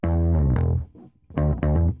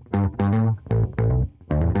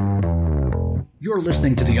You're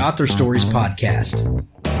listening to the Author Stories Podcast,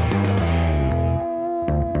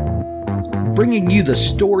 bringing you the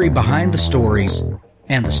story behind the stories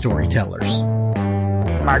and the storytellers.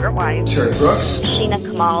 Margaret White, Terry Brooks, Sheena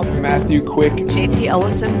Kamal, Matthew Quick, JT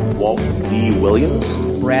Ellison, Walt D. Williams,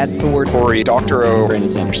 Brad Thor, Corey Doctorow, Brandon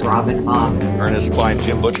Sanderson, Robin Mom, Ernest Klein,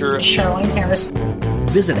 Jim Butcher, Sherwin Harris.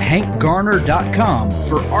 Visit hankgarner.com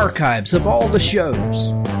for archives of all the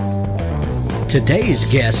shows. Today's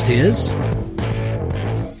guest is...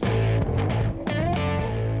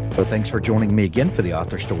 So thanks for joining me again for the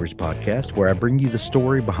Author Stories Podcast, where I bring you the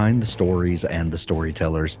story behind the stories and the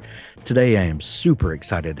storytellers. Today, I am super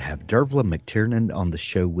excited to have Dervla McTiernan on the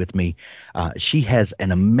show with me. She has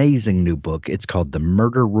an amazing new book. It's called The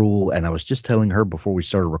Murder Rule, and I was just telling her before we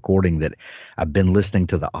started recording that I've been listening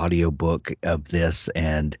to the audiobook of this,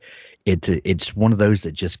 and it's one of those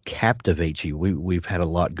that just captivates you. We've had a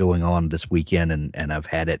lot going on this weekend, and I've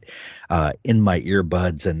had it in my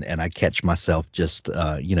earbuds, and I catch myself just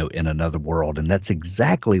in another world, and that's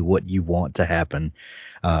exactly what you want to happen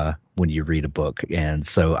when you read a book. And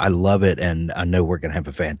so I love it, and I know we're going to have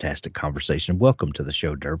a fantastic conversation. Welcome to the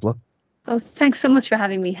show, Dervla. Oh, thanks so much for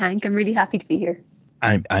having me, Hank. I'm really happy to be here.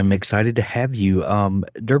 I'm excited to have you.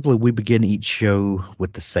 Dervla, we begin each show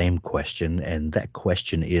with the same question, and that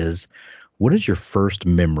question is, what is your first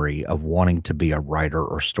memory of wanting to be a writer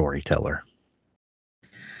or storyteller?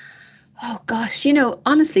 Oh, gosh,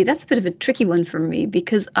 honestly, that's a bit of a tricky one for me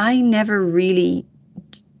because I never really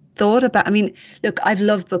thought about, look, I've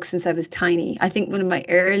loved books since I was tiny. I think one of my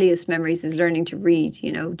earliest memories is learning to read,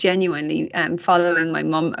 genuinely following my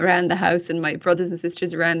mum around the house and my brothers and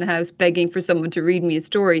sisters around the house, begging for someone to read me a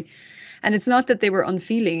story. And it's not that they were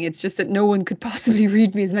unfeeling. It's just that no one could possibly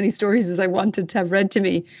read me as many stories as I wanted to have read to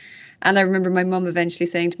me. And I remember my mum eventually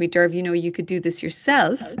saying to me, Derv, you could do this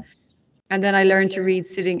yourself. And then I learned to read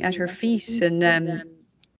sitting at her feet. And,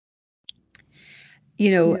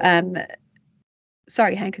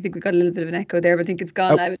 sorry, Hank, I think we got a little bit of an echo there, but I think it's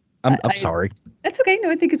gone now. I'm sorry. That's okay. No,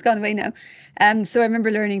 I think it's gone away now. So I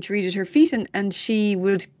remember learning to read at her feet, and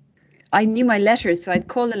I knew my letters, so I'd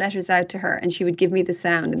call the letters out to her, and she would give me the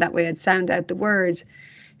sound, and that way I'd sound out the word.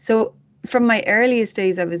 So from my earliest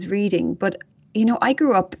days, I was reading, but, I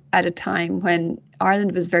grew up at a time when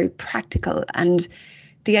Ireland was very practical, and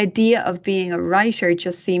the idea of being a writer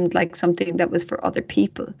just seemed like something that was for other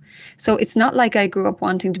people. So it's not like I grew up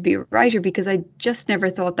wanting to be a writer because I just never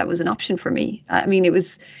thought that was an option for me. It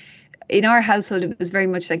was, in our household, it was very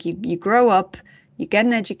much like you grow up, you get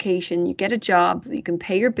an education, you get a job, you can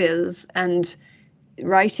pay your bills, and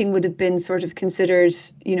writing would have been sort of considered,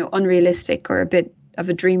 unrealistic or a bit of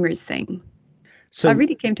a dreamer's thing. So I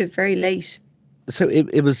really came to it very late. So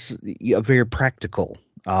it was a very practical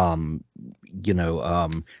time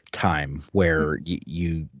where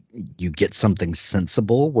you get something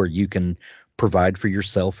sensible where you can provide for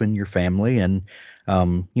yourself and your family, and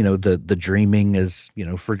the dreaming is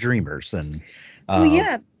for dreamers. And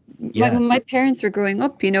When my parents were growing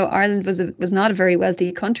up, Ireland was not a very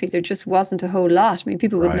wealthy country. There just wasn't a whole lot.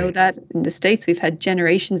 People would know that in the States we've had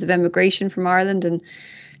generations of emigration from Ireland,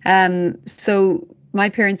 and so my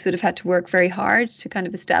parents would have had to work very hard to kind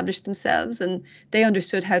of establish themselves, and they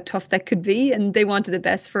understood how tough that could be, and they wanted the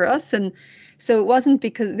best for us. And so it wasn't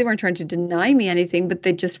because they weren't trying to deny me anything, but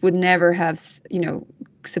they just would never have,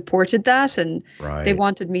 supported that. And they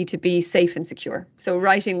wanted me to be safe and secure. So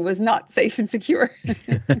writing was not safe and secure.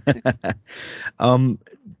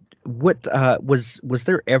 What was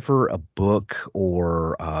there ever a book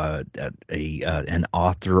or an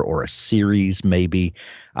author or a series maybe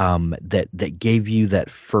that gave you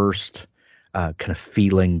that first kind of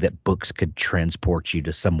feeling that books could transport you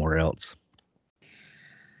to somewhere else?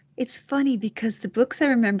 It's funny because the books I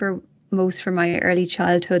remember most from my early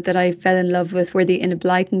childhood that I fell in love with were the Enid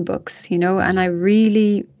Blyton books, and I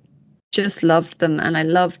really just loved them, and I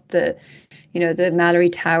loved the Mallory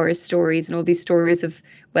Towers stories and all these stories of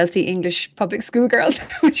wealthy English public school girls,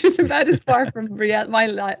 which was about as far from my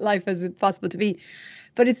life as it's possible to be.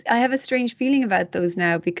 But I have a strange feeling about those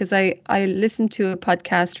now because I listened to a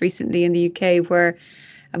podcast recently in the UK where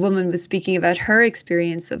a woman was speaking about her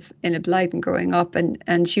experience of Enid Blyton growing up,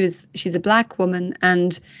 and she's a black woman,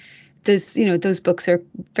 and those books are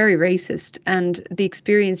very racist, and the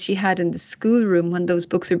experience she had in the schoolroom when those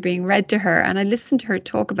books were being read to her. And I listened to her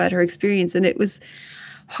talk about her experience, and it was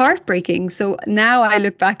heartbreaking. So now I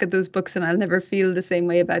look back at those books and I'll never feel the same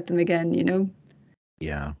way about them again,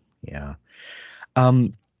 Yeah.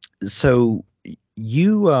 So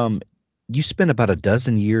you spent about a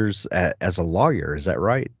dozen years as a lawyer, is that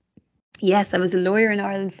right? Yes, I was a lawyer in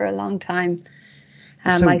Ireland for a long time.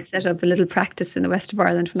 I set up a little practice in the west of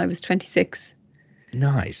Ireland when I was 26.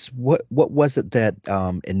 Nice. What was it that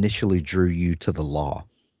initially drew you to the law?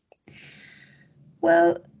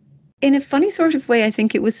 Well, in a funny sort of way, I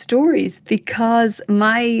think it was stories, because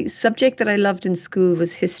my subject that I loved in school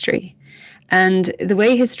was history. And the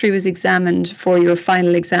way history was examined for your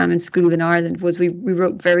final exam in school in Ireland was we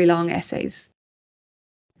wrote very long essays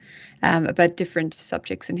about different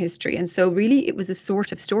subjects in history. And so really it was a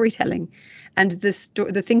sort of storytelling. And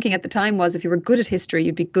the thinking at the time was, if you were good at history,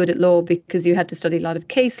 you'd be good at law, because you had to study a lot of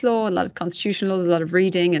case law, a lot of constitutional laws, a lot of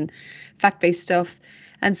reading and fact-based stuff.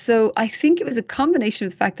 And so I think it was a combination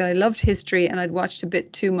of the fact that I loved history and I'd watched a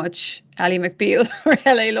bit too much Ally McBeal or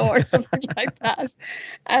LA Law or something like that.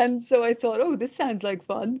 And so I thought, oh, this sounds like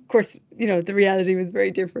fun. Of course, the reality was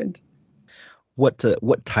very different. What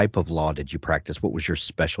type of law did you practice? What was your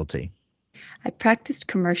specialty? I practiced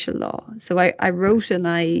commercial law. So I wrote and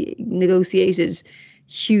I negotiated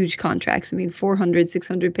huge contracts. I mean, 400,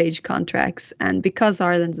 600-page contracts. And because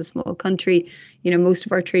Ireland's a small country, most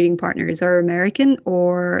of our trading partners are American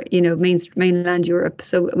or, mainland Europe.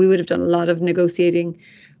 So we would have done a lot of negotiating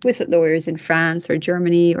with lawyers in France or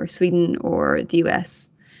Germany or Sweden or the US.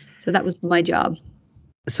 So that was my job.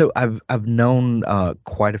 So I've known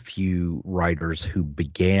quite a few writers who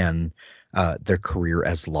began their career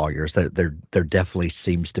as lawyers. That there definitely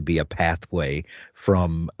seems to be a pathway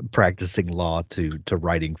from practicing law to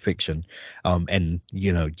writing fiction, and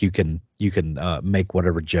you can make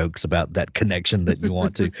whatever jokes about that connection that you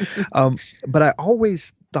want to. But I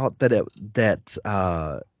always thought that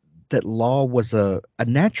law was a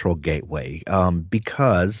natural gateway,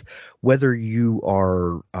 because whether you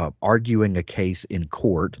are arguing a case in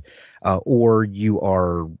court or you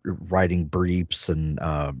are writing briefs and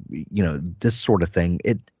this sort of thing,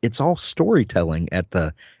 it's all storytelling at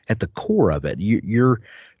the core of it. You're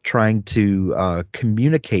trying to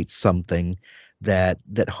communicate something that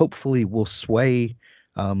hopefully will sway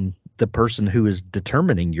the person who is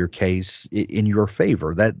determining your case in your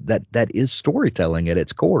favor. That is storytelling at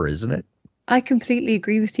its core, isn't it? I completely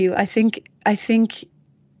agree with you. I think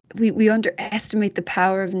we underestimate the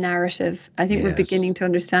power of narrative. I think we're beginning to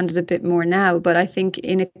understand it a bit more now. But I think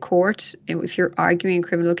in a court, if you're arguing a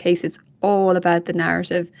criminal case, it's all about the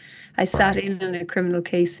narrative. I sat in on a criminal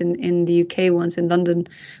case in the UK once in London,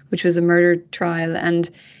 which was a murder trial. And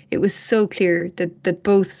it was so clear that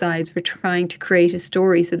both sides were trying to create a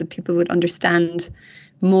story so that people would understand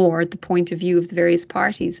more the point of view of the various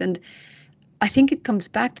parties. And I think it comes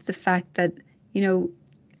back to the fact that,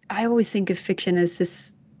 I always think of fiction as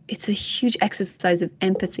this, it's a huge exercise of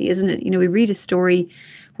empathy, isn't it? We read a story,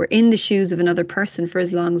 we're in the shoes of another person for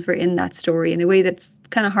as long as we're in that story, in a way that's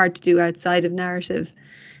kind of hard to do outside of narrative.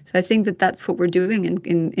 So I think that that's what we're doing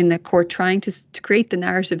in the court, trying to create the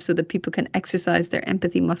narrative so that people can exercise their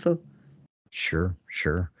empathy muscle. Sure.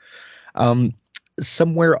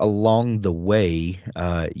 Somewhere along the way,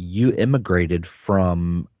 you immigrated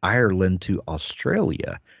from Ireland to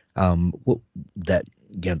Australia.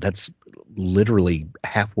 That's literally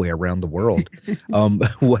halfway around the world.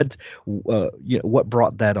 What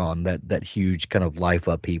brought that on, that huge kind of life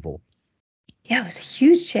upheaval? Yeah, it was a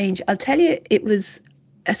huge change. I'll tell you, it was.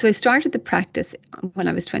 So I started the practice when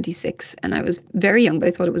I was 26, and I was very young, but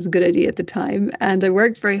I thought it was a good idea at the time. And I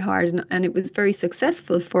worked very hard, and it was very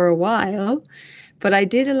successful for a while. But I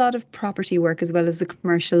did a lot of property work as well as the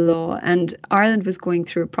commercial law. And Ireland was going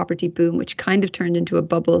through a property boom, which kind of turned into a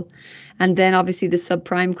bubble. And then obviously the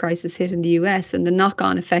subprime crisis hit in the US, and the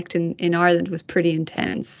knock-on effect in Ireland was pretty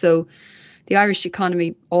intense. So the Irish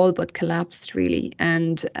economy all but collapsed, really.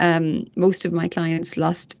 And most of my clients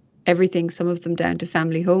lost everything, some of them down to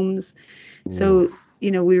family homes. So,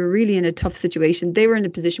 we were really in a tough situation. They were in a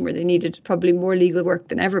position where they needed probably more legal work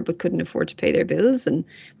than ever, but couldn't afford to pay their bills, and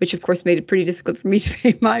which of course made it pretty difficult for me to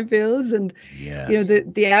pay my bills. And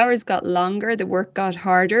the hours got longer, the work got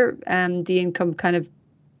harder, and the income kind of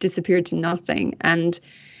disappeared to nothing. And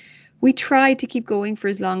we tried to keep going for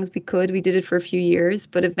as long as we could. We did it for a few years,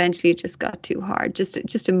 but eventually it just got too hard,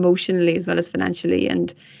 just emotionally as well as financially.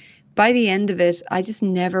 And by the end of it, I just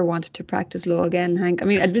never wanted to practice law again, Hank. I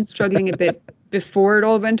mean, I'd been struggling a bit before it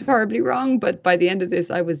all went horribly wrong, but by the end of this,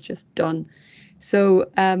 I was just done. So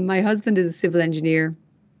my husband is a civil engineer.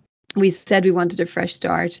 We said we wanted a fresh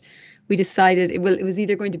start. We decided it was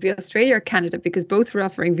either going to be Australia or Canada, because both were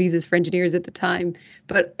offering visas for engineers at the time.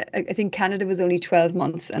 But I think Canada was only 12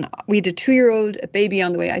 months, and we had a 2-year-old, a baby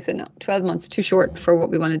on the way. I said, no, 12 months, too short for what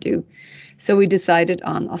we want to do. So we decided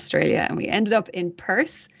on Australia, and we ended up in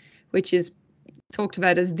Perth, which is talked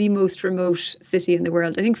about as the most remote city in the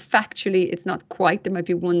world. I think factually it's not quite. There might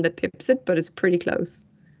be one that pips it, but it's pretty close.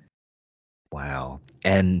 Wow.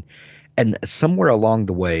 And And somewhere along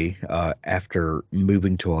the way, after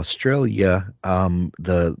moving to Australia,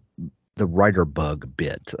 the writer bug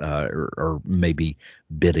bit, or maybe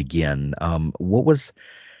bit again. What was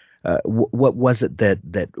it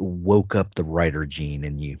that woke up the writer gene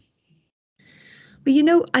in you?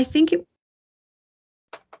 Well, I think it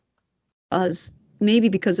was maybe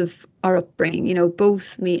because of our upbringing.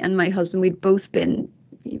 Both me and my husband, we'd both been,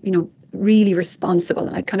 really responsible.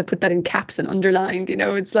 And I kind of put that in caps and underlined.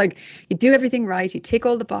 It's like you do everything right, you tick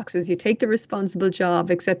all the boxes, you take the responsible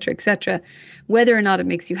job, etc., etc. Whether or not it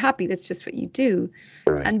makes you happy, that's just what you do.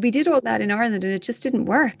 Right. And we did all that in Ireland, and it just didn't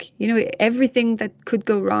work. Everything that could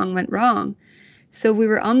go wrong went wrong. So we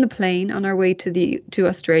were on the plane on our way to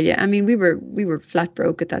Australia. I mean, we were flat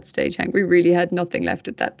broke at that stage, Hank. We really had nothing left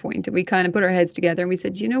at that point. And we kind of put our heads together and we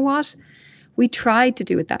said, you know what? We tried to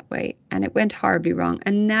do it that way and it went horribly wrong.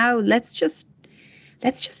 And now let's just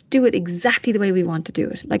do it exactly the way we want to do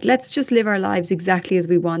it. Like, let's just live our lives exactly as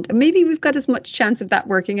we want. And maybe we've got as much chance of that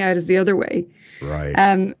working out as the other way.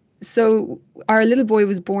 Right. So our little boy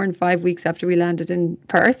was born 5 weeks after we landed in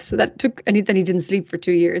Perth. So that took, and then he didn't sleep for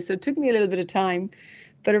 2 years. So it took me a little bit of time.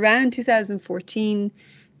 But around 2014,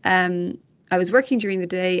 I was working during the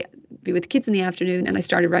day, be with kids in the afternoon, and I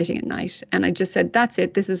started writing at night. And I just said, that's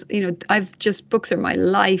it. This is, books are my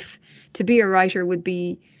life. To be a writer would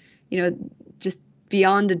be, just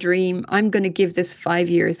beyond a dream. I'm going to give this 5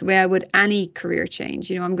 years the way I would any career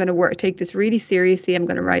change. I'm going to take this really seriously. I'm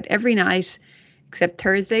going to write every night, except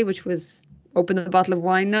Thursday, which was open the bottle of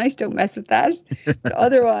wine night. Don't mess with that. But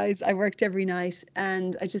otherwise, I worked every night.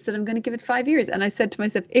 And I just said, I'm going to give it 5 years. And I said to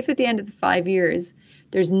myself, if at the end of the 5 years,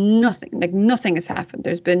 there's nothing has happened,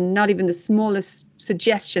 there's been not even the smallest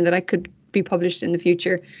suggestion that I could be published in the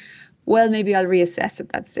future, well, maybe I'll reassess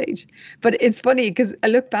at that stage. But it's funny because I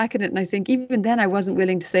look back at it and I think even then I wasn't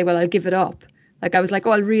willing to say, well, I'll give it up. Like, I was like,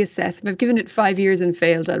 oh, I'll reassess. If I've given it 5 years and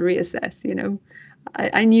failed, I'll reassess.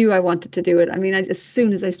 I knew I wanted to do it. I mean, as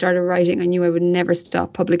soon as I started writing, I knew I would never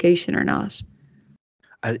stop, publication or not.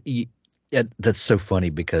 That's so funny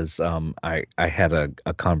because I had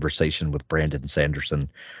a conversation with Brandon Sanderson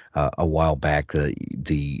a while back,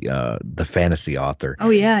 the fantasy author. Oh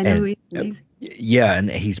yeah, I know. He's amazing. Yeah,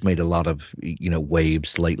 and he's made a lot of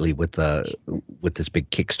waves lately with this big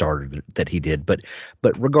Kickstarter that he did. But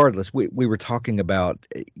regardless, we were talking about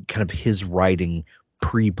kind of his writing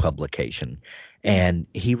pre-publication, and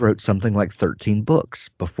he wrote something like 13 books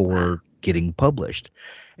before getting published.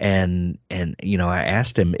 And I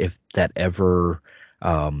asked him if that ever,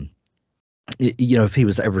 if he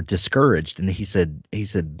was ever discouraged, and he said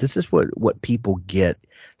this is what people get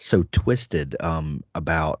so twisted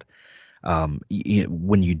about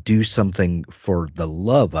when you do something for the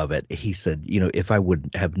love of it. He said, if I would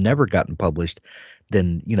have never gotten published,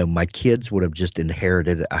 then my kids would have just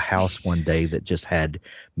inherited a house one day that just had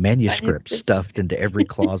manuscripts stuffed into every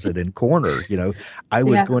closet and corner. I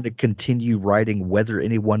was going to continue writing whether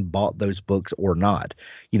anyone bought those books or not.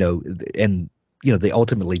 And they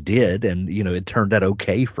ultimately did, and it turned out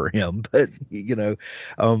okay for him. But the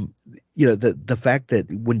fact that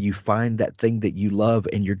when you find that thing that you love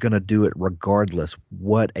and you're going to do it regardless,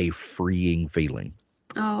 what a freeing feeling.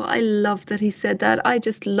 Oh, I love that he said that. I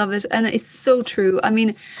just love it. And it's so true. I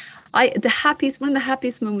mean, one of the happiest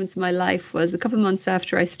moments of my life was a couple of months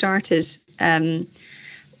after I started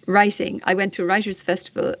writing. I went to a writers'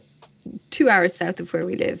 festival 2 hours south of where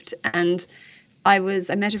we lived. And I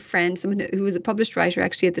met a friend, someone who was a published writer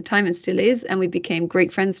actually at the time and still is. And we became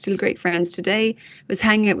great friends, still great friends today. I was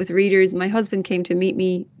hanging out with readers. My husband came to meet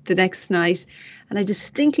me the next night. And I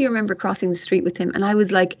distinctly remember crossing the street with him. And I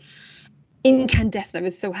was like, incandescent. I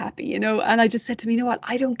was so happy, and I just said to him, what,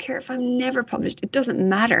 I don't care if I'm never published. It doesn't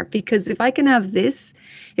matter, because if I can have this,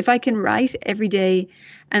 if I can write every day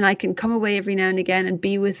and I can come away every now and again and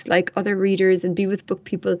be with like other readers and be with book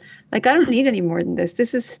people, like, I don't need any more than this.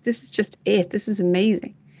 This is just it. This is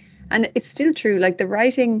amazing. And it's still true. Like, the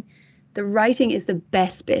writing is the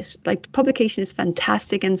best bit. Like, the publication is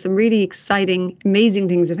fantastic and some really exciting, amazing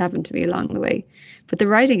things have happened to me along the way. But the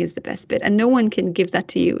writing is the best bit, and no one can give that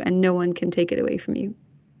to you and no one can take it away from you.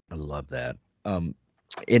 I love that.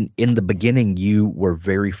 In the beginning, you were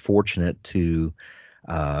very fortunate to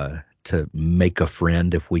make a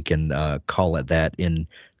friend, if we can call it that, in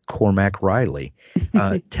Cormac Riley.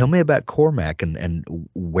 Tell me about Cormac and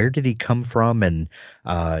where did he come from? And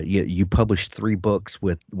you published 3 books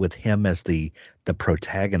with him as the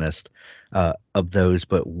protagonist of those,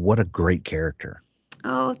 but what a great character.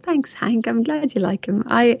 Oh, thanks, Hank. I'm glad you like him.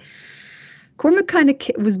 Cormac kind of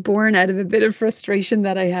was born out of a bit of frustration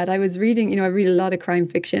that I had. I was reading, I read a lot of crime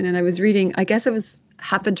fiction, and I was reading, I guess I was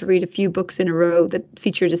happened to read a few books in a row that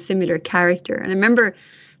featured a similar character. And I remember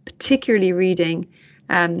particularly reading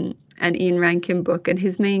an Ian Rankin book, and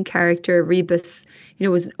his main character, Rebus,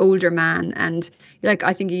 was an older man, and like,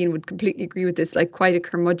 I think Ian would completely agree with this, like quite a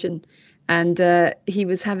curmudgeon. And he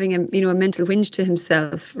was having a mental whinge to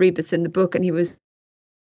himself, Rebus, in the book, and he was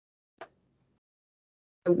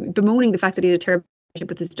bemoaning the fact that he had a terrible relationship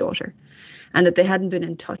with his daughter, and that they hadn't been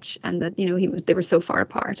in touch, and that they were so far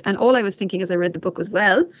apart. And all I was thinking as I read the book was,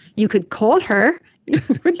 well, you could call her.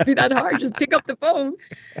 It wouldn't be that hard. Just pick up the phone.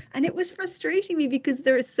 And it was frustrating me because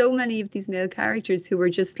there are so many of these male characters who were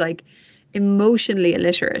just like emotionally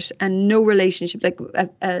illiterate and no relationship, like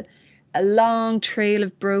a long trail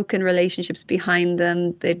of broken relationships behind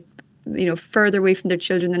them. They, further away from their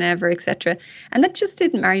children than ever, etc. And that just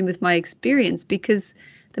didn't marry with my experience, because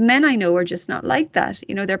the men I know are just not like that.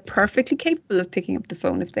 They're perfectly capable of picking up the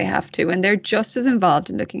phone if they have to, and they're just as involved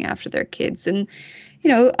in looking after their kids. And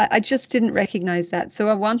I just didn't recognize that. So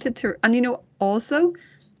I wanted to, and also,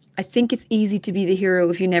 I think it's easy to be the hero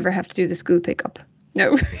if you never have to do the school pickup.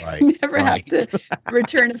 No, right, you never have to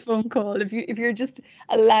return a phone call if you're just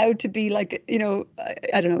allowed to be like,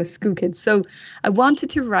 I don't know, a school kid. So I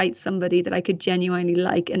wanted to write somebody that I could genuinely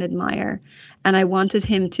like and admire. And I wanted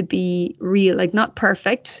him to be real, like not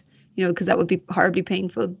perfect, because that would be horribly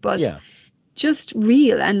painful, but just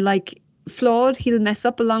real and like flawed. He'll mess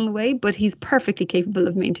up along the way, but he's perfectly capable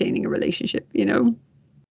of maintaining a relationship,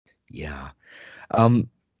 Yeah.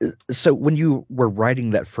 So when you were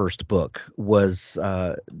writing that first book,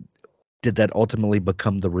 did that ultimately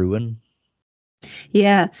become The Ruin?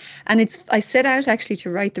 Yeah. And I set out actually to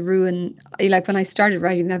write The Ruin. Like when I started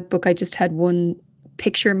writing that book, I just had one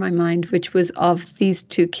picture in my mind, which was of these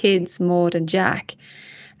two kids, Maud and Jack.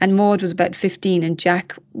 And Maud was about 15 and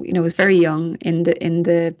Jack, was very young in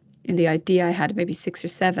the idea I had, maybe 6 or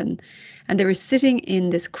 7. And they were sitting in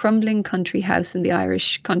this crumbling country house in the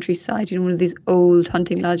Irish countryside, one of these old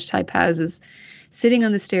hunting lodge type houses, sitting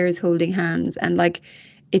on the stairs holding hands. And like,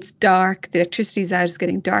 it's dark, the electricity's out, it's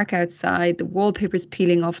getting dark outside, the wallpaper's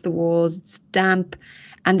peeling off the walls, it's damp,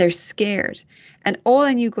 and they're scared. And all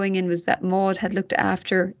I knew going in was that Maud had looked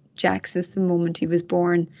after Jack since the moment he was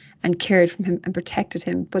born and cared for him and protected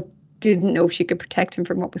him, but didn't know if she could protect him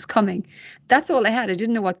from what was coming. That's all I had. I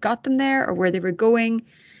didn't know what got them there or where they were going.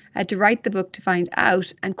 I had to write the book to find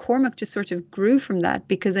out, and Cormac just sort of grew from that,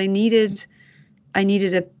 because I needed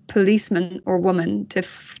a policeman or woman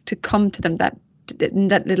to come to them in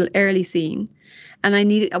that little early scene, and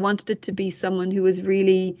I wanted it to be someone who was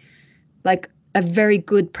really like a very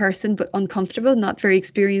good person but uncomfortable, not very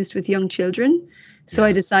experienced with young children. So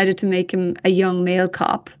I decided to make him a young male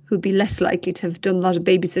cop who'd be less likely to have done a lot of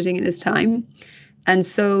babysitting in his time, and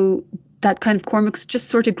so that kind of Cormac just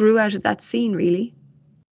sort of grew out of that scene, really.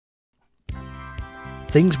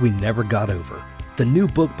 Things We Never Got Over, the new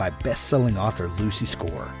book by best-selling author Lucy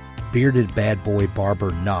Score. Bearded bad boy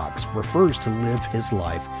barber Knox refers to live his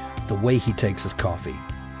life the way he takes his coffee,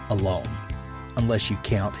 alone, unless you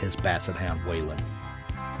count his basset hound Waylon.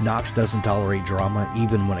 Knox doesn't tolerate drama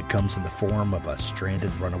even when it comes in the form of a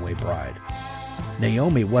stranded runaway bride.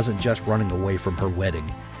 Naomi wasn't just running away from her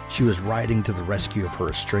wedding. She was riding to the rescue of her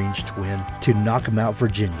estranged twin to Knockemout,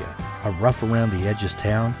 Virginia, a rough around the edges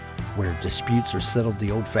town where disputes are settled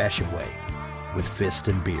the old-fashioned way, with fist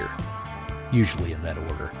and beer, usually in that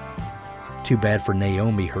order. Too bad for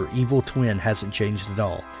Naomi, her evil twin hasn't changed at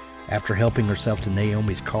all. After helping herself to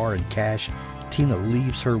Naomi's car and cash, Tina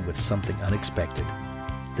leaves her with something unexpected,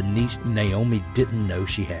 the niece Naomi didn't know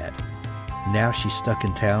she had. Now she's stuck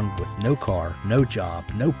in town with no car, no job,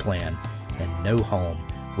 no plan, and no home,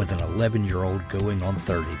 with an 11-year-old going on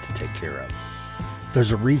 30 to take care of.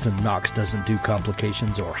 There's a reason Knox doesn't do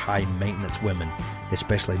complications or high-maintenance women,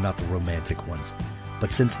 especially not the romantic ones.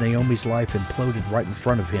 But since Naomi's life imploded right in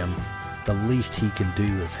front of him, the least he can do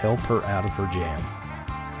is help her out of her jam.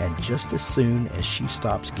 And just as soon as she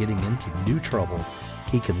stops getting into new trouble,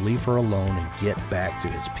 he can leave her alone and get back to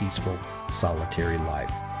his peaceful, solitary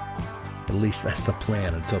life. At least that's the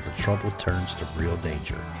plan until the trouble turns to real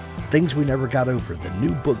danger. Things We Never Got Over, the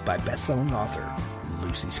new book by best-selling author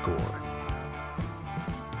Lucy Score.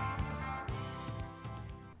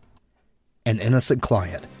 An Innocent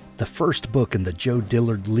Client, the first book in the Joe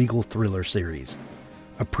Dillard legal thriller series.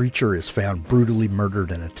 A preacher is found brutally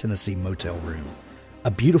murdered in a Tennessee motel room.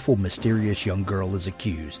 A beautiful, mysterious young girl is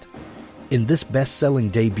accused. In this best-selling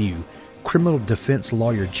debut, criminal defense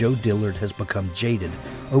lawyer Joe Dillard has become jaded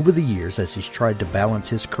over the years as he's tried to balance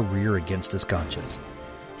his career against his conscience.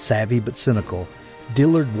 Savvy but cynical,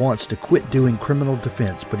 Dillard wants to quit doing criminal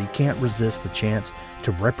defense, but he can't resist the chance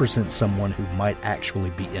to represent someone who might actually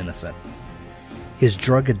be innocent. His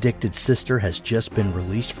drug-addicted sister has just been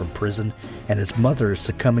released from prison, and his mother is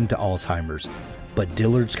succumbing to Alzheimer's. But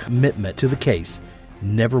Dillard's commitment to the case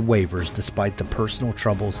never wavers despite the personal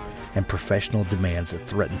troubles and professional demands that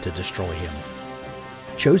threaten to destroy him.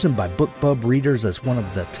 Chosen by BookBub readers as one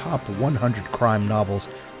of the top 100 crime novels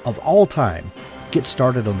of all time, get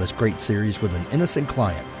started on this great series with An Innocent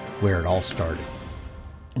Client, where it all started.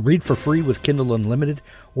 Read for free with Kindle Unlimited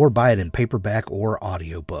or buy it in paperback or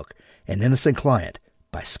audiobook. An Innocent Client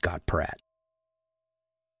by Scott Pratt.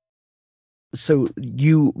 So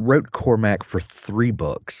you wrote Cormac for 3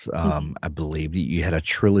 books, I believe. You had a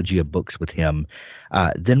trilogy of books with him,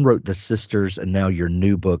 then wrote The Sisters, and now your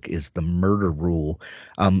new book is The Murder Rule.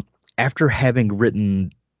 After having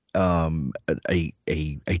written a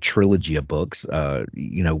trilogy of books,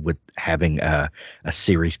 with having a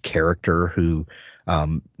series character who,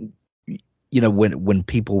 when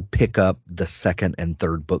people pick up the second and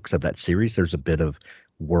third books of that series, there's a bit of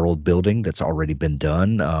world building that's already been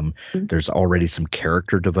done. There's already some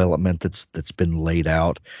character development that's been laid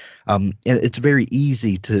out. And it's very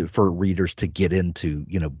easy for readers to get into,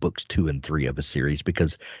 books 2 and 3 of a series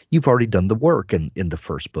because you've already done the work in the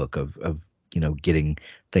first book of getting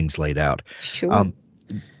things laid out. Sure.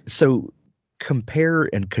 So compare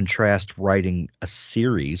and contrast writing a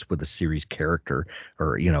series with a series character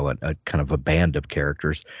or, a kind of a band of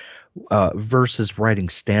characters versus writing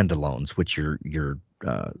standalones, which your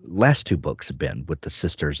last 2 books have been with The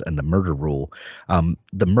Sisters and The Murder Rule.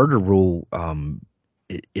 The Murder Rule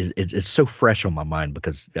is so fresh on my mind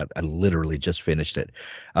because I literally just finished it.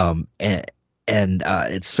 And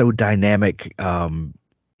it's so dynamic.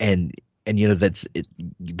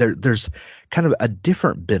 There's kind of a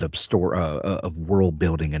different bit of of world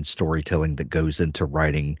building and storytelling that goes into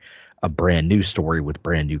writing a brand new story with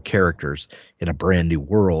brand new characters in a brand new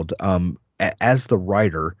world. As the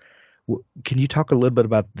writer, can you talk a little bit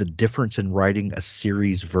about the difference in writing a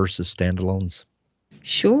series versus standalones?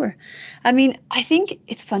 Sure. I mean, I think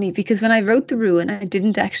it's funny because when I wrote The Ruin, I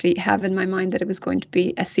didn't actually have in my mind that it was going to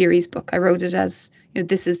be a series book. I wrote it as,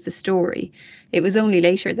 this is the story. It was only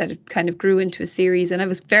later that it kind of grew into a series, and I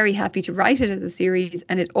was very happy to write it as a series,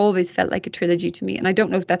 and it always felt like a trilogy to me. And I don't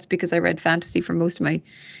know if that's because I read fantasy for most of my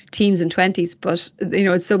teens and 20s, but,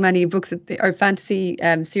 so many books that are fantasy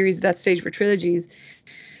series at that stage were trilogies.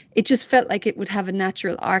 It just felt like it would have a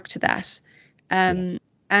natural arc to that. And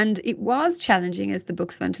it was challenging as the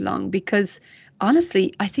books went along because,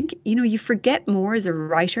 honestly, I think, you forget more as a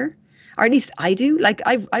writer, or at least I do. Like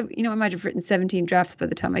I might have written 17 drafts by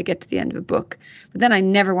the time I get to the end of a book, but then I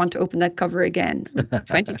never want to open that cover again.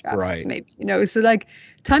 20 drafts, right. Maybe, So like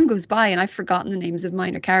time goes by and I've forgotten the names of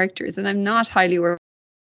minor characters, and I'm not highly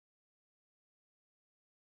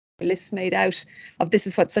lists made out of this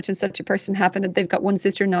is what such and such a person happened, and they've got 1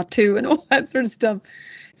 sister, not 2, and all that sort of stuff.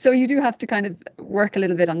 So you do have to kind of work a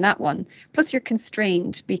little bit on that one. Plus you're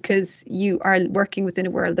constrained because you are working within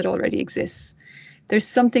a world that already exists. There's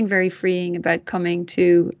something very freeing about coming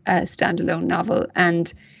to a standalone novel,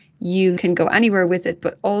 and you can go anywhere with it,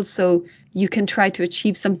 but also you can try to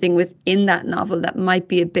achieve something within that novel that might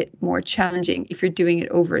be a bit more challenging if you're doing it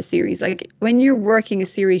over a series. Like when you're working a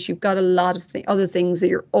series, you've got a lot of other things that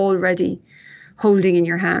you're already holding in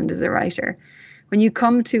your hand as a writer. When you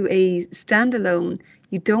come to a standalone,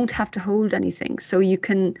 you don't have to hold anything. So you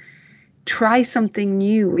can try something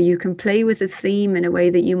new, or you can play with a theme in a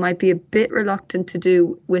way that you might be a bit reluctant to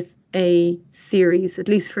do with a series, at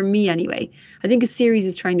least for me anyway. I think a series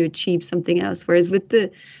is trying to achieve something else, whereas with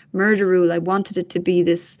The Murder Rule, I wanted it to be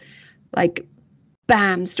this like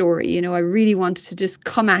bam story. I really wanted to just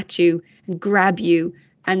come at you and grab you,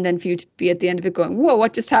 and then for you to be at the end of it going, whoa,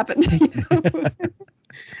 what just happened?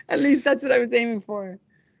 At least that's what I was aiming for.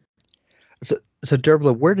 So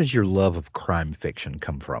Dervla, where does your love of crime fiction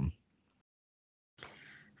come from?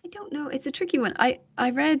 I don't know. It's a tricky one. I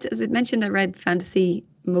read, as I mentioned, I read fantasy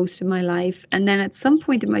most of my life. And then at some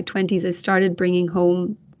point in my 20s, I started bringing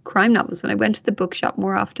home crime novels. When I went to the bookshop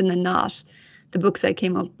more often than not, the books I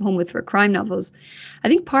came home with were crime novels. I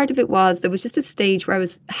think part of it was there was just a stage where I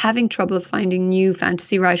was having trouble finding new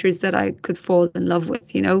fantasy writers that I could fall in love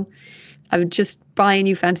with, I would just buy a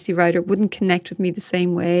new fantasy writer, wouldn't connect with me the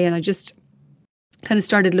same way. And I just kind of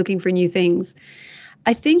started looking for new things.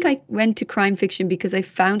 I think I went to crime fiction because I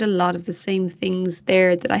found a lot of the same things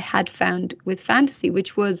there that I had found with fantasy,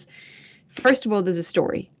 which was, first of all, there's a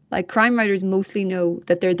story. Like crime writers mostly know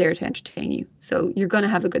that they're there to entertain you. So you're going to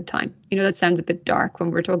have a good time. That sounds a bit dark when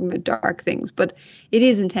we're talking about dark things, but it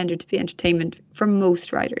is intended to be entertainment for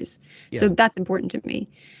most writers. Yeah. So that's important to me.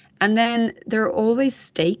 And then there are always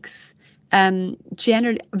stakes.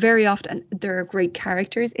 Generally, very often there are great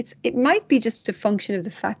characters. It might be just a function of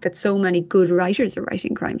the fact that so many good writers are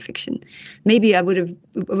writing crime fiction. Maybe I would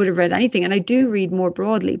have read anything, and I do read more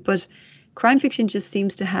broadly, but crime fiction just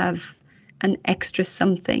seems to have an extra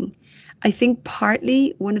something. I think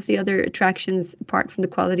partly one of the other attractions, apart from the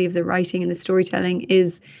quality of the writing and the storytelling,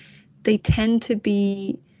 is they tend to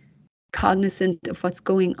be cognizant of what's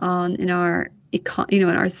going on in our in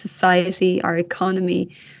our society, our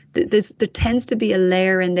economy. There tends to be a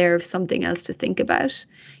layer in there of something else to think about.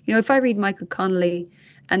 If I read Michael Connelly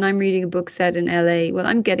and I'm reading a book set in LA, well,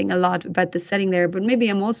 I'm getting a lot about the setting there, but maybe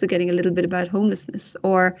I'm also getting a little bit about homelessness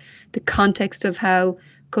or the context of how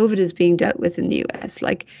COVID is being dealt with in the US.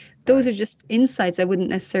 Like, those are just insights I wouldn't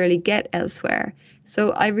necessarily get elsewhere.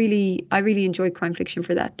 So I really enjoy crime fiction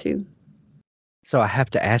for that too. So I have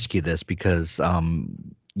to ask you this because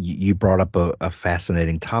you brought up a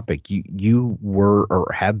fascinating topic. You were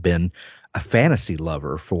or have been a fantasy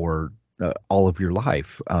lover for all of your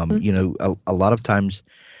life. A lot of times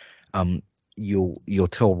you'll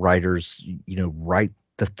tell writers, write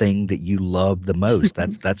the thing that you love the most.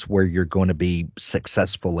 That's where you're going to be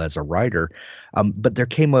successful as a writer. But there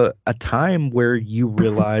came a time where you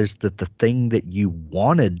realized that the thing that you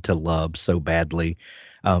wanted to love so badly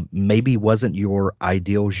maybe wasn't your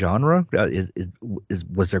ideal genre.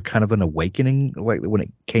 Was there kind of an awakening, like when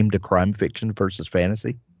it came to crime fiction versus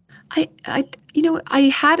fantasy? I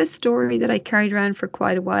had a story that I carried around for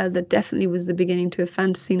quite a while that definitely was the beginning to a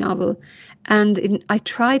fantasy novel, and I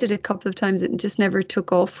tried it a couple of times. It just never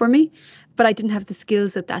took off for me, but I didn't have the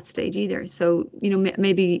skills at that stage either. So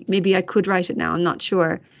maybe I could write it now. I'm not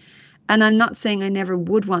sure. And I'm not saying I never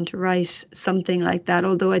would want to write something like that,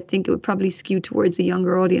 although I think it would probably skew towards a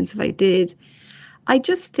younger audience if I did. I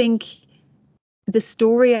just think the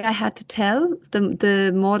story I had to tell,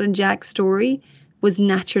 the Maud and Jack story, was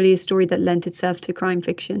naturally a story that lent itself to crime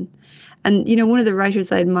fiction. And, one of the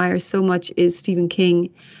writers I admire so much is Stephen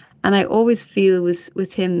King. And I always feel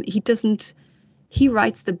with him, he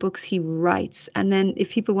writes the books he writes. And then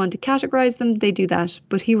if people want to categorize them, they do that.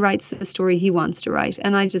 But he writes the story he wants to write.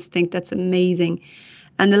 And I just think that's amazing.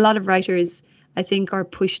 And a lot of writers, I think, are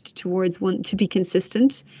pushed towards to be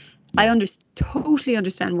consistent. I totally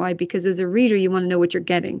understand why, because as a reader, you want to know what you're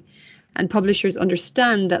getting. And publishers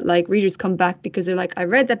understand that, like, readers come back because they're like, I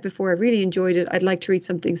read that before, I really enjoyed it, I'd like to read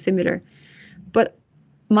something similar. But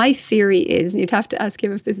my theory is, and you'd have to ask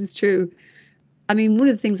him if this is true, I mean, one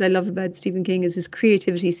of the things I love about Stephen King is his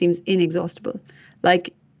creativity seems inexhaustible.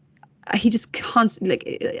 Like, he just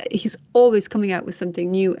constantly, he's always coming out with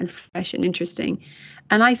something new and fresh and interesting.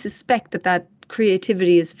 And I suspect that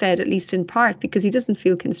creativity is fed, at least in part, because he doesn't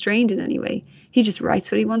feel constrained in any way. He just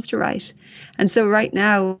writes what he wants to write. And so right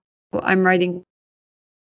now, I'm writing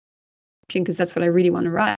because that's what I really want to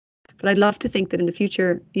write. But I'd love to think that in the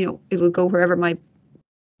future, it will go wherever my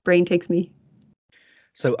brain takes me.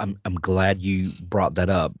 So I'm glad you brought that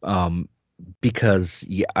up because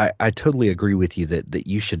I totally agree with you that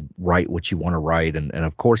you should write what you want to write. And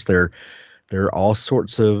of course, there are all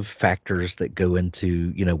sorts of factors that go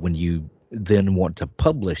into, when you then want to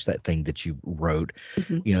publish that thing that you wrote.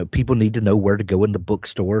 Mm-hmm. People need to know where to go in the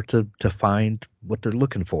bookstore to find what they're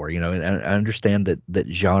looking for, and I understand that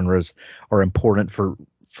genres are important for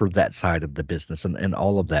that side of the business and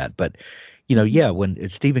all of that. But, when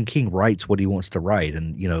Stephen King writes what he wants to write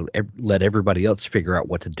and, let everybody else figure out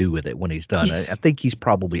what to do with it when he's done. I think he's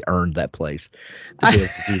probably earned that place to be able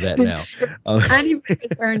to do that now. Anybody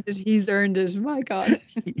has earned it, he's earned it. My God.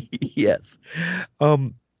 Yes.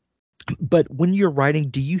 But when you're writing,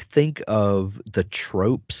 do you think of the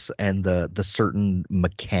tropes and the certain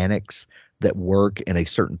mechanics that work in a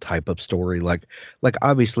certain type of story? Like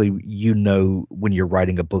obviously, when you're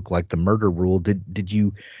writing a book like The Murder Rule, did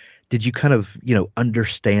you kind of,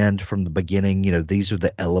 understand from the beginning, these are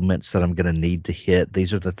the elements that I'm going to need to hit.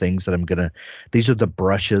 These are the things that these are the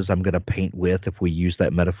brushes I'm going to paint with, if we use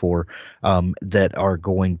that metaphor, that are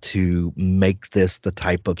going to make this the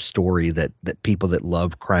type of story that people that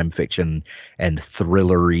love crime fiction and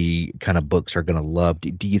thrillery kind of books are going to love.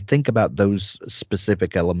 Do you think about those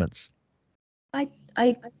specific elements?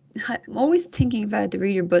 I'm always thinking about the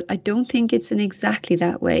reader, but I don't think it's in exactly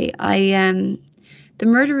that way. The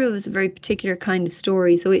Murder Rule is a very particular kind of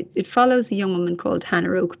story. So it follows a young woman called Hannah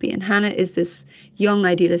Rokeby. And Hannah is this young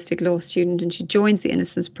idealistic law student, and she joins the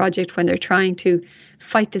Innocence Project when they're trying to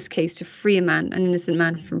fight this case to free an innocent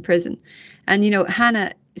man from prison. And,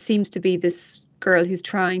 Hannah seems to be this girl who's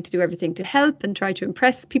trying to do everything to help and try to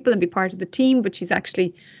impress people and be part of the team, but she's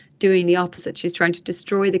actually doing the opposite. She's trying to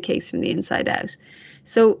destroy the case from the inside out.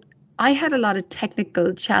 So I had a lot of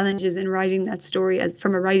technical challenges in writing that story as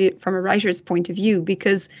from a writer's point of view,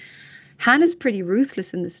 because Hannah's pretty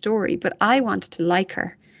ruthless in the story, but I wanted to like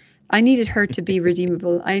her. I needed her to be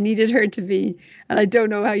redeemable. I needed her to be, and I don't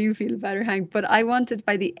know how you feel about her, Hank, but I wanted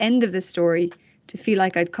by the end of the story to feel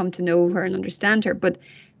like I'd come to know her and understand her. But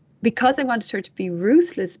because I wanted her to be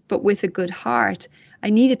ruthless, but with a good heart, I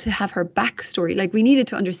needed to have her backstory. Like, we needed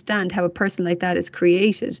to understand how a person like that is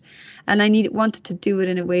created. And I wanted to do it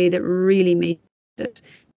in a way that really made it.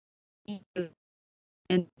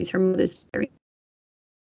 And her mother's story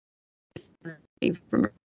from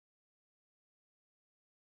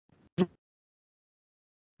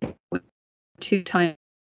 2 times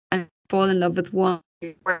and fall in love with one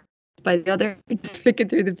by the other, just flicking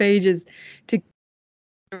through the pages to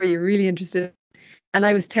you're really interested. And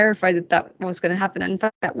I was terrified that was going to happen. And in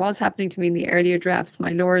fact, that was happening to me in the earlier drafts.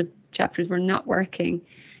 My lore chapters were not working.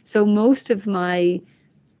 So most of my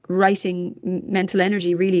writing mental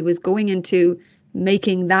energy really was going into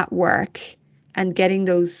making that work and getting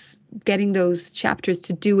those chapters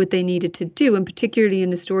to do what they needed to do. And particularly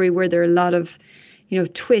in a story where there are a lot of,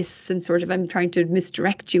 twists and sort of, I'm trying to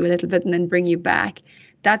misdirect you a little bit and then bring you back.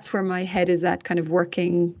 That's where my head is at, kind of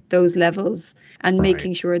working those levels and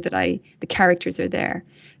making sure that the characters are there.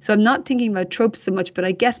 So I'm not thinking about tropes so much, but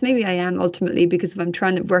I guess maybe I am ultimately, because if I'm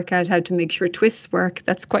trying to work out how to make sure twists work,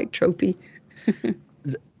 that's quite tropey.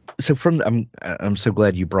 So I'm so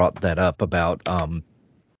glad you brought that up about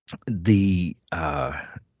the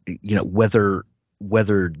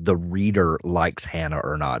whether the reader likes Hannah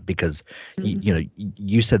or not, because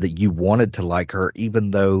you said that you wanted to like her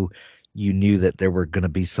even though you knew that there were going to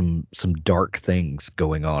be some dark things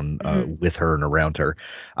going on with her and around her.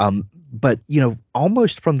 But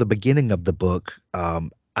almost from the beginning of the book,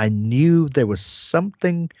 I knew there was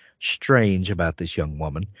something strange about this young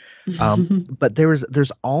woman. But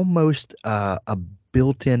there's almost a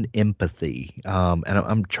built-in empathy. And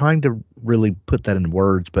I'm trying to really put that in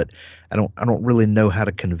words, but I don't really know how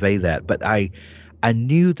to convey that. But I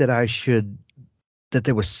knew that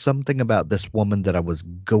there was something about this woman that I was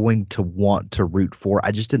going to want to root for.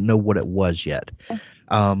 I just didn't know what it was yet.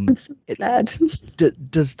 I'm so glad.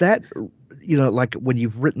 Does that, like when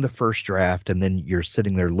you've written the first draft and then you're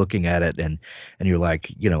sitting there looking at it and you're like,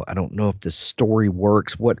 I don't know if this story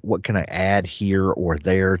works. What can I add here or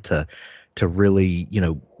there to really,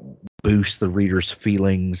 boost the reader's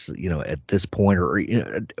feelings, at this point? Or,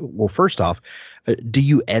 well, first off, do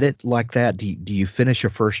you edit like that? Do you finish a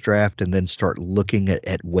first draft and then start looking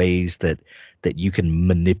at ways that you can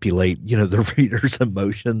manipulate, the reader's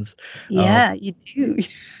emotions? Yeah, you do.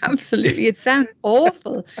 Absolutely. It sounds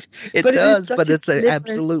awful. It does, but it's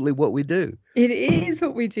absolutely what we do. It is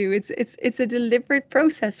what we do. It's a deliberate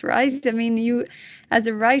process, right? I mean, you, as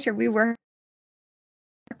a writer, we work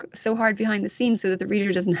so hard behind the scenes so that the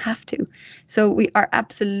reader doesn't have to. So we are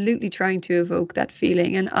absolutely trying to evoke that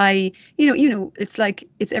feeling. And it's like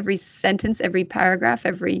it's every sentence, every paragraph,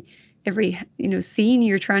 every scene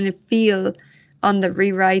you're trying to feel on the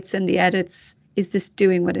rewrites and the edits. Is this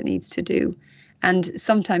doing what it needs to do? And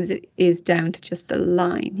sometimes it is down to just the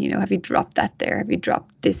line. Have you dropped that there? Have you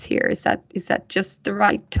dropped this here? Is that just the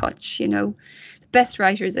right touch? The best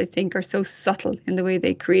writers, I think, are so subtle in the way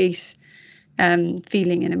they create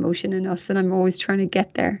feeling and emotion in us, and I'm always trying to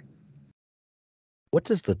get there. What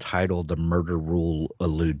does the title "The Murder Rule"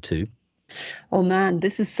 allude to? Oh man,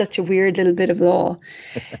 this is such a weird little bit of law.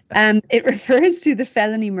 It refers to the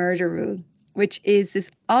felony murder rule, which is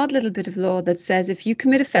this odd little bit of law that says if you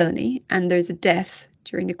commit a felony and there's a death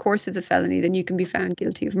during the course of the felony, then you can be found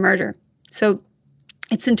guilty of murder. So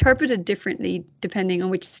it's interpreted differently depending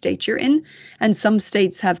on which state you're in, and some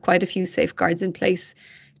states have quite a few safeguards in place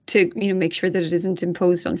to make sure that it isn't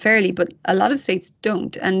imposed unfairly, but a lot of states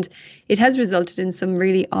don't, and it has resulted in some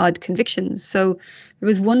really odd convictions. So there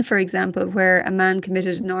was one, for example, where a man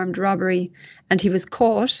committed an armed robbery and he was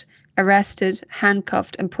caught, arrested,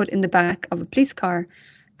 handcuffed and put in the back of a police car,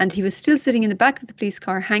 and he was still sitting in the back of the police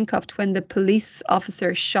car handcuffed when the police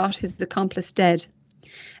officer shot his accomplice dead,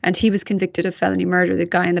 and he was convicted of felony murder, the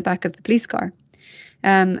guy in the back of the police car.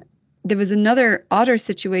 There was another odder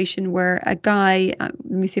situation where a guy, let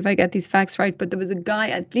me see if I get these facts right, but there was a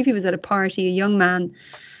guy, I believe he was at a party, a young man,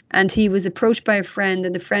 and he was approached by a friend,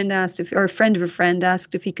 and the friend asked a friend of a friend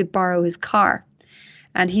asked if he could borrow his car.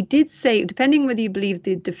 And he did say, depending whether you believe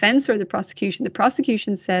the defense or the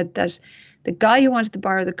prosecution said that the guy who wanted to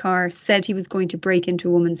borrow the car said he was going to break into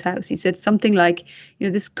a woman's house. He said something like,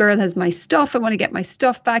 this girl has my stuff, I want to get my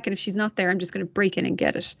stuff back, and if she's not there, I'm just going to break in and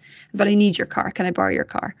get it. But I need your car, can I borrow your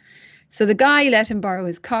car? So the guy let him borrow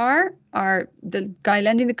his car, or the guy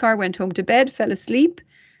lending the car went home to bed, fell asleep,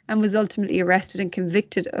 and was ultimately arrested and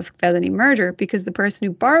convicted of felony murder because the person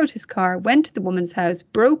who borrowed his car went to the woman's house,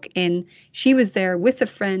 broke in, she was there with a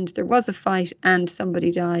friend, there was a fight, and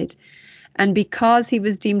somebody died. And because he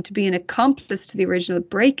was deemed to be an accomplice to the original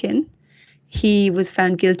break-in, he was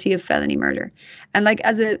found guilty of felony murder. And like,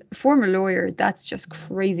 as a former lawyer, that's just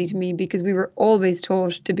crazy to me, because we were always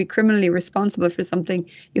taught to be criminally responsible for something,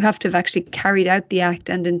 you have to have actually carried out the act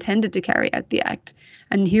and intended to carry out the act.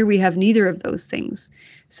 And here we have neither of those things.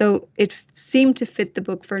 So it seemed to fit the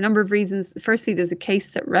book for a number of reasons. Firstly, there's a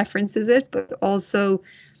case that references it, but also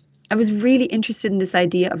I was really interested in this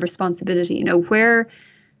idea of responsibility. You know, where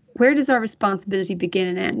does our responsibility begin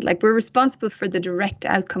and end? Like, we're responsible for the direct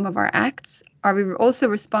outcome of our acts. Are we also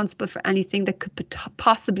responsible for anything that could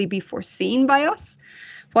possibly be foreseen by us?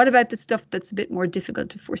 What about the stuff that's a bit more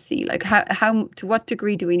difficult to foresee? Like, how to what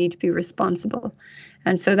degree do we need to be responsible?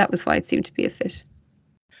 And so that was why it seemed to be a fit.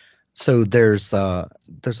 So there's a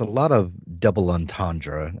lot of double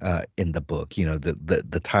entendre in the book. You know,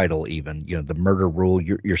 the title, even, you know, the murder rule.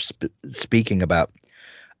 You're speaking about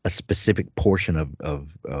a specific portion of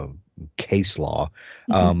case law,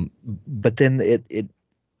 but then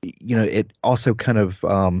it also kind of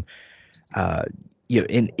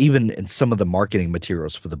even in some of the marketing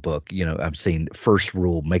materials for the book, you know, I've seen first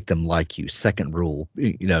rule, make them like you. Second rule,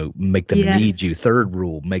 you know, make them need you. Third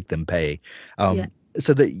rule, make them pay.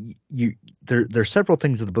 So that there's several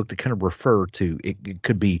things in the book that kind of refer to it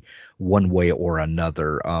could be one way or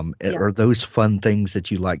another. Are those fun things that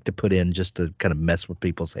you like to put in just to kind of mess with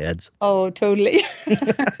people's heads? Oh, totally.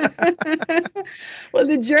 Well,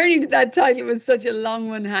 the journey to that title was such a long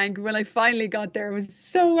one, Hank. When I finally got there, I was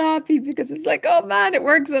so happy, because it's like, oh man, it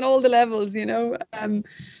works on all the levels, you know.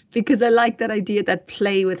 Because I like that idea, that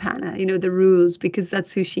play with Hannah, you know, the rules, because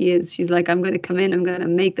that's who she is. She's like, I'm going to come in, I'm going to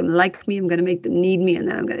make them like me, I'm going to make them need me, and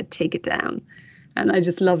then I'm going to take it down. And I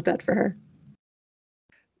just love that for her.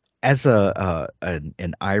 As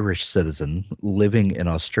an Irish citizen living in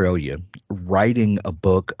Australia, writing a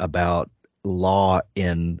book about law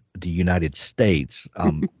in the United States,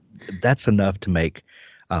 that's enough to make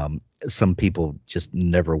some people just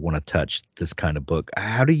never want to touch this kind of book.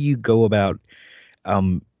 How do you go about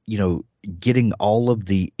getting all of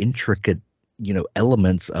the intricate,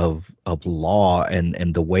 elements of law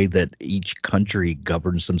and the way that each country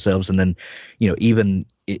governs themselves? And then, even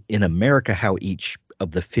in America, how each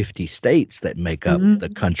of the 50 states that make up the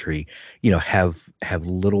country, have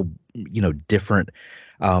little, different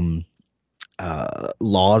laws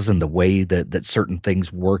and the way that certain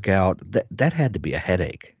things work out. That had to be a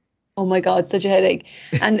headache. Oh my God, such a headache.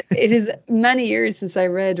 And it is many years since I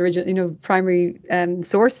read original, primary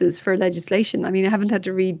sources for legislation. I mean, I haven't had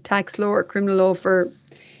to read tax law or criminal law for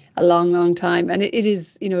a long, long time. And it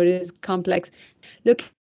is, it is complex. Look,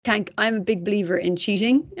 Hank, I'm a big believer in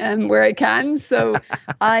cheating where I can. So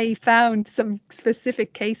I found some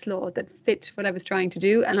specific case law that fit what I was trying to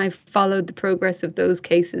do. And I followed the progress of those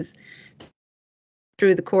cases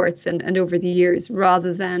through the courts and over the years,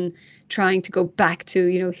 rather than trying to go back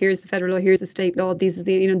to, here's the federal law, here's the state law, these are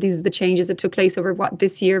the changes that took place over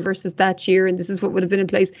this year versus that year, and this is what would have been in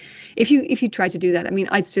place. If you try to do that, I mean,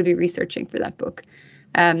 I'd still be researching for that book.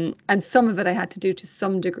 And some of it I had to do to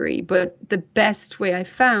some degree, but the best way I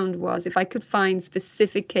found was if I could find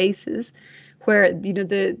specific cases where,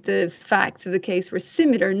 the facts of the case were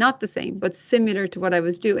similar, not the same, but similar to what I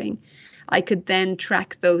was doing, I could then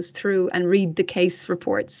track those through and read the case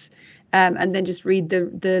reports, and then just read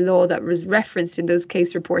the law that was referenced in those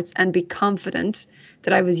case reports and be confident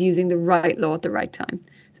that I was using the right law at the right time.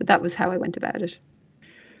 So that was how I went about it.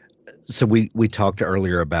 So we talked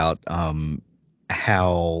earlier about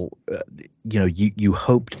how you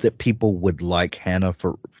hoped that people would like Hannah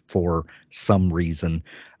for some reason,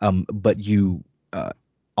 but you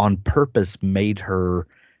on purpose made her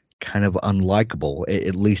kind of unlikable,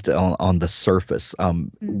 at least on the surface.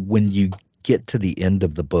 When you get to the end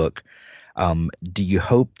of the book, do you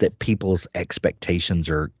hope that people's expectations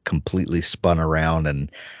are completely spun around,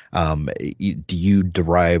 and do you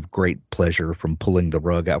derive great pleasure from pulling the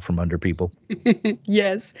rug out from under people?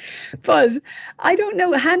 Yes, but I don't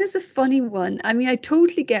know. Hannah's a funny one. I mean, I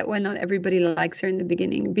totally get why not everybody likes her in the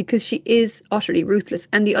beginning, because she is utterly ruthless.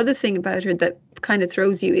 And the other thing about her that kind of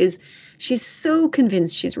throws you is she's so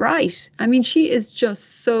convinced she's right. I mean, she is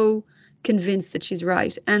just so convinced that she's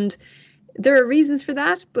right. And there are reasons for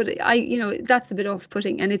that, but that's a bit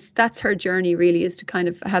off-putting. And that's her journey, really, is to kind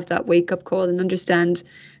of have that wake-up call and understand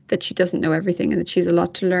that she doesn't know everything and that she's a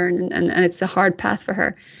lot to learn, and it's a hard path for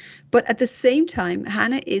her. But at the same time,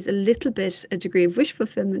 Hannah is a little bit a degree of wish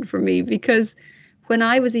fulfillment for me, because when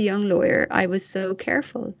I was a young lawyer, I was so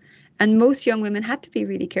careful. And most young women had to be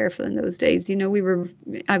really careful in those days. You know,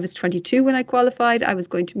 I was 22 when I qualified. I was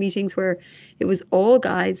going to meetings where it was all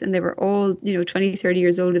guys and they were all, 20, 30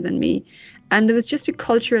 years older than me. And there was just a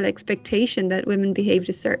cultural expectation that women behaved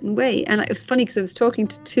a certain way. And it was funny because I was talking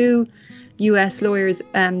to two US lawyers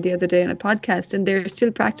the other day on a podcast, and they're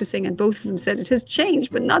still practicing, and both of them said it has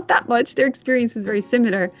changed, but not that much. Their experience was very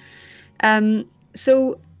similar.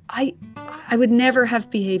 So I would never have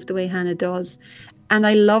behaved the way Hannah does. And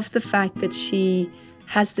I love the fact that she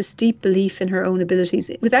has this deep belief in her own abilities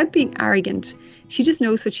without being arrogant. She just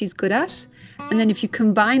knows what she's good at. And then if you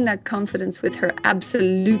combine that confidence with her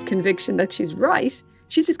absolute conviction that she's right,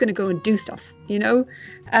 she's just going to go and do stuff,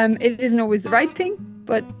 It isn't always the right thing,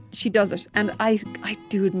 but she does it. And I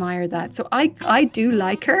do admire that. So I do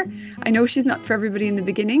like her. I know she's not for everybody in the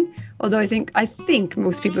beginning, although I think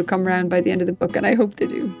most people come around by the end of the book, and I hope they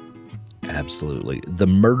do. Absolutely. The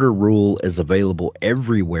Murder Rule is available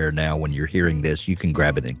everywhere now. When you're hearing this, you can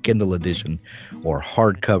grab it in Kindle edition or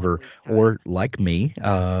hardcover, or like me,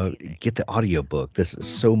 get the audiobook. This is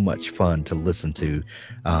so much fun to listen to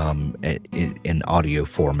in audio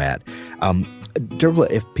format. Dervla,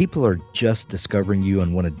 if people are just discovering you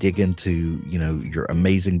and want to dig into, your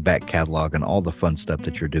amazing back catalog and all the fun stuff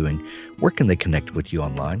that you're doing, where can they connect with you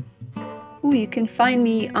online? You can find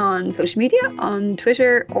me on social media, on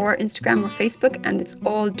Twitter or Instagram or Facebook, and it's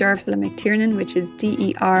all Dervla McTiernan, which is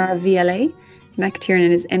DERVLA. McTiernan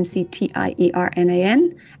is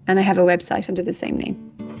McTiernan, and I have a website under the same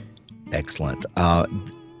name. Excellent.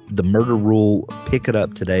 The Murder Rule, pick it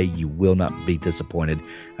up today. You will not be disappointed.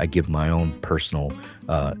 I give my own personal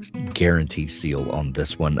guarantee seal on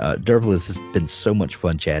this one. Dervla, this has been so much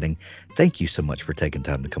fun chatting. Thank you so much for taking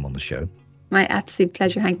time to come on the show. My absolute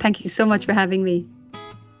pleasure, Hank. Thank you so much for having me.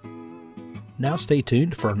 Now stay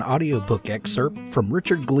tuned for an audiobook excerpt from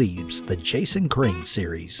Richard Gleaves' The Jason Crane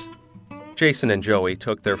series. Jason and Joey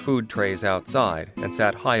took their food trays outside and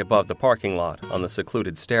sat high above the parking lot on the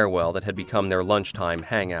secluded stairwell that had become their lunchtime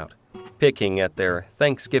hangout, picking at their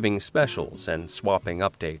Thanksgiving specials and swapping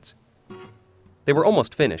updates. They were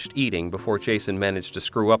almost finished eating before Jason managed to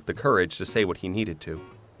screw up the courage to say what he needed to.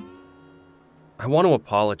 "I want to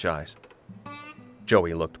apologize."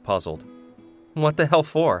 Joey looked puzzled. "What the hell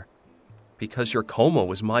for?" "Because your coma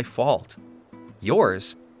was my fault."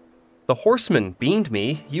 "Yours? The horseman beamed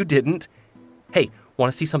me. You didn't." "Hey, want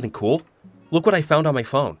to see something cool? Look what I found on my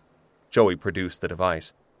phone." Joey produced the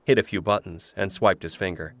device, hit a few buttons, and swiped his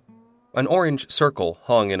finger. An orange circle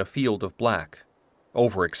hung in a field of black,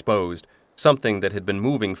 overexposed, something that had been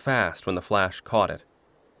moving fast when the flash caught it.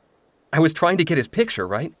 "I was trying to get his picture,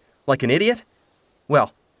 right? Like an idiot?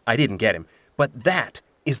 Well, I didn't get him. But that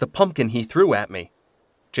is the pumpkin he threw at me."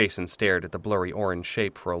 Jason stared at the blurry orange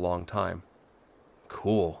shape for a long time.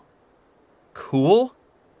 "Cool. Cool?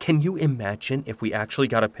 Can you imagine if we actually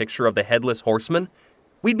got a picture of the Headless Horseman?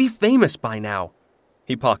 We'd be famous by now."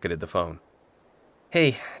 He pocketed the phone.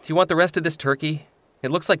 "Hey, do you want the rest of this turkey?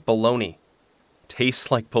 It looks like bologna."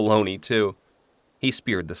 "Tastes like bologna, too." He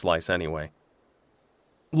speared the slice anyway.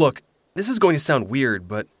 "Look, this is going to sound weird,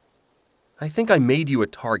 but I think I made you a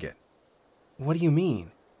target." "What do you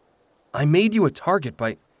mean?" "I made you a target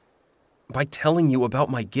by telling you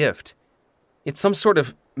about my gift. It's some sort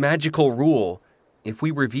of magical rule. If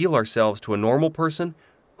we reveal ourselves to a normal person,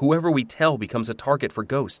 whoever we tell becomes a target for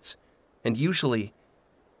ghosts. And usually,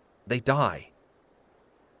 they die."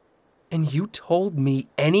 "And you told me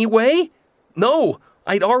anyway?" "No,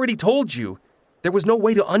 I'd already told you. There was no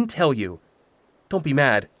way to untell you. Don't be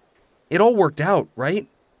mad. It all worked out, right?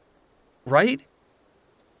 Right?"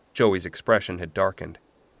 Joey's expression had darkened.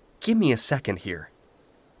 "Give me a second here.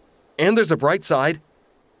 And there's a bright side."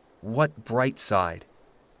 "What bright side?"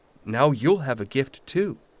 "Now you'll have a gift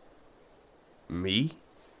too." "Me?"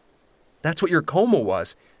 "That's what your coma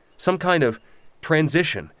was. Some kind of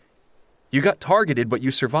transition. You got targeted, but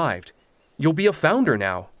you survived. You'll be a founder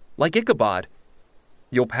now, like Ichabod.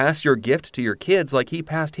 You'll pass your gift to your kids like he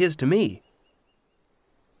passed his to me."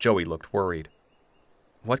 Joey looked worried.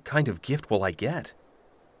 "What kind of gift will I get?"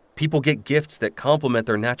 "People get gifts that complement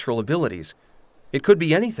their natural abilities. It could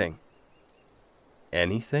be anything."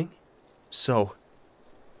 "Anything? So,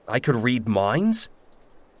 I could read minds?"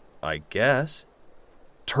 "I guess."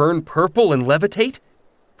 "Turn purple and levitate?"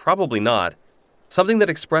 "Probably not. Something that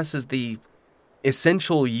expresses the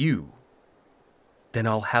essential you." "Then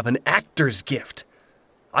I'll have an actor's gift.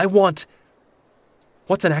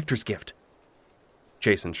 What's an actor's gift?"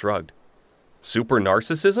 Jason shrugged. "Super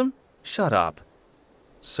narcissism? Shut up.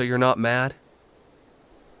 So you're not mad?"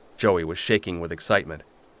 Joey was shaking with excitement.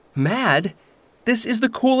 "Mad? This is the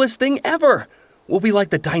coolest thing ever! We'll be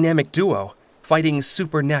like the dynamic duo. fighting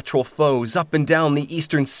supernatural foes up and down the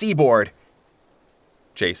eastern seaboard."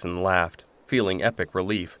 Jason laughed, feeling epic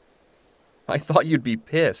relief. "I thought you'd be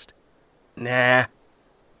pissed." "Nah.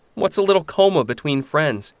 What's a little coma between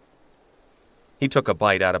friends?" He took a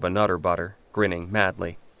bite out of a Nutter Butter, grinning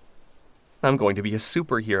madly. "I'm going to be a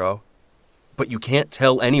superhero. But you can't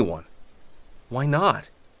tell anyone." "Why not?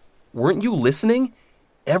 Weren't you listening?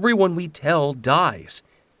 Everyone we tell dies.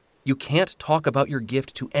 You can't talk about your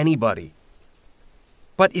gift to anybody."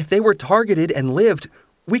 "But if they were targeted and lived,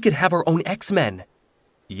 we could have our own X-Men."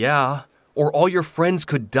 "Yeah, or all your friends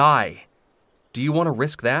could die. Do you want to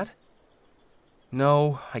risk that?"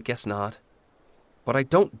 "No, I guess not. But I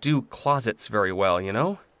don't do closets very well, you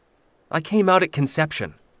know? I came out at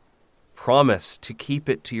conception." "Promise to keep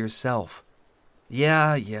it to yourself."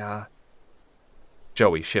 Yeah.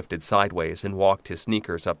 Joey shifted sideways and walked his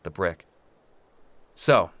sneakers up the brick.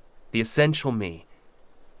 "So, the essential me.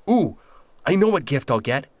 Ooh, I know what gift I'll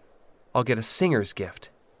get. I'll get a singer's gift."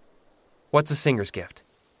 "What's a singer's gift?"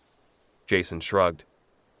 Jason shrugged.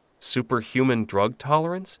 "Superhuman drug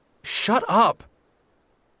tolerance? Shut up!